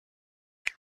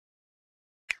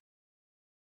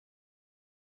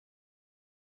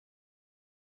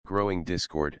Growing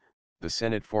discord, the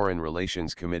Senate Foreign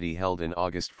Relations Committee held an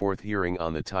August 4 hearing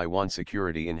on the Taiwan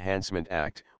Security Enhancement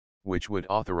Act, which would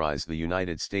authorize the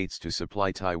United States to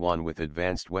supply Taiwan with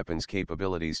advanced weapons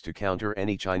capabilities to counter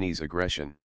any Chinese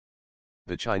aggression.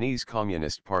 The Chinese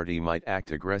Communist Party might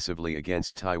act aggressively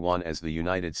against Taiwan as the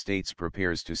United States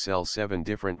prepares to sell 7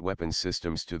 different weapons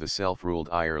systems to the self-ruled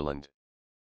Ireland.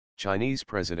 Chinese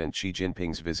President Xi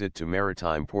Jinping's visit to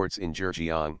maritime ports in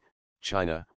Zhejiang,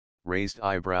 China, raised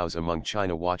eyebrows among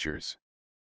China watchers.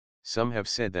 Some have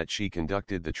said that Xi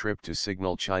conducted the trip to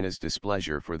signal China's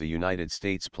displeasure for the United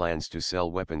States' plans to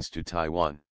sell weapons to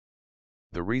Taiwan.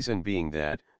 The reason being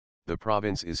that, the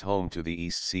province is home to the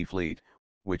East Sea Fleet,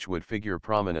 which would figure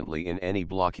prominently in any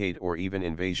blockade or even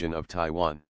invasion of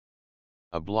Taiwan.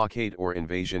 A blockade or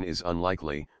invasion is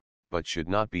unlikely, but should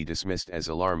not be dismissed as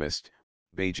alarmist.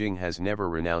 Beijing has never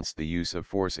renounced the use of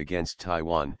force against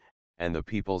Taiwan, and the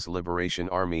People's Liberation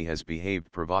Army has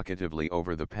behaved provocatively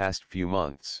over the past few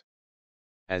months.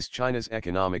 As China's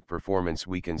economic performance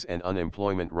weakens and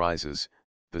unemployment rises,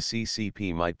 the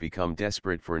CCP might become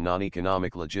desperate for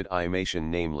non-economic legitimation,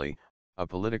 namely, a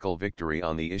political victory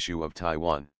on the issue of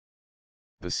Taiwan.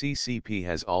 The CCP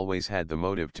has always had the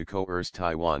motive to coerce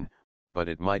Taiwan, but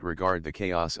it might regard the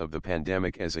chaos of the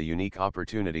pandemic as a unique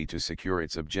opportunity to secure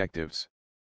its objectives.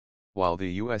 While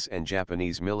the US and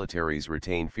Japanese militaries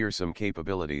retain fearsome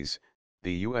capabilities,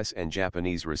 the US and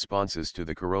Japanese responses to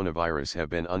the coronavirus have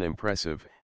been unimpressive,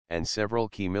 and several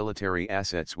key military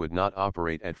assets would not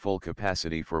operate at full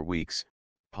capacity for weeks,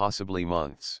 possibly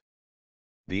months.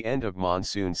 The end of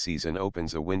monsoon season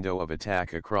opens a window of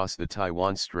attack across the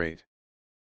Taiwan Strait.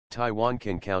 Taiwan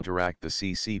can counteract the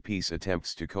CCP's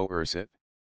attempts to coerce it.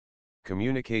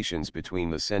 Communications between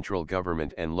the central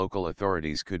government and local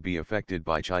authorities could be affected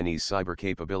by Chinese cyber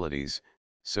capabilities,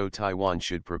 so Taiwan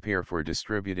should prepare for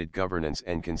distributed governance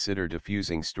and consider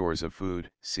diffusing stores of food,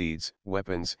 seeds,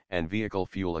 weapons, and vehicle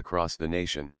fuel across the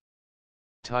nation.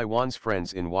 Taiwan's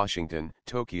friends in Washington,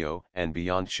 Tokyo, and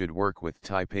beyond should work with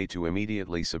Taipei to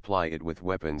immediately supply it with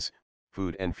weapons,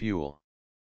 food and fuel.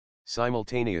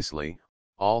 Simultaneously,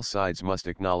 all sides must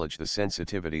acknowledge the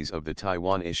sensitivities of the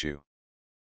Taiwan issue.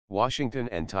 Washington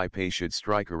and Taipei should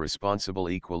strike a responsible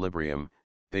equilibrium.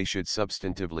 They should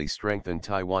substantively strengthen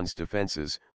Taiwan's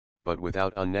defenses, but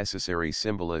without unnecessary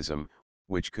symbolism,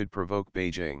 which could provoke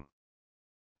Beijing.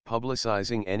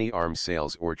 Publicizing any arms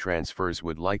sales or transfers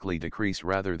would likely decrease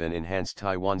rather than enhance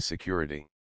Taiwan's security.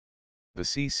 The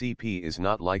CCP is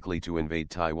not likely to invade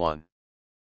Taiwan.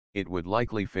 It would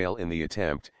likely fail in the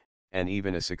attempt, and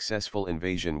even a successful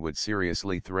invasion would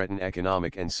seriously threaten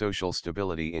economic and social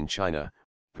stability in China,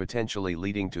 potentially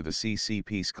leading to the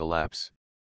CCP's collapse.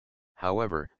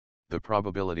 However, the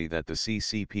probability that the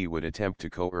CCP would attempt to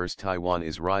coerce Taiwan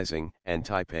is rising, and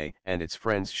Taipei and its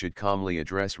friends should calmly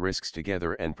address risks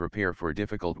together and prepare for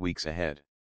difficult weeks ahead.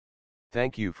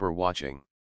 Thank you for watching.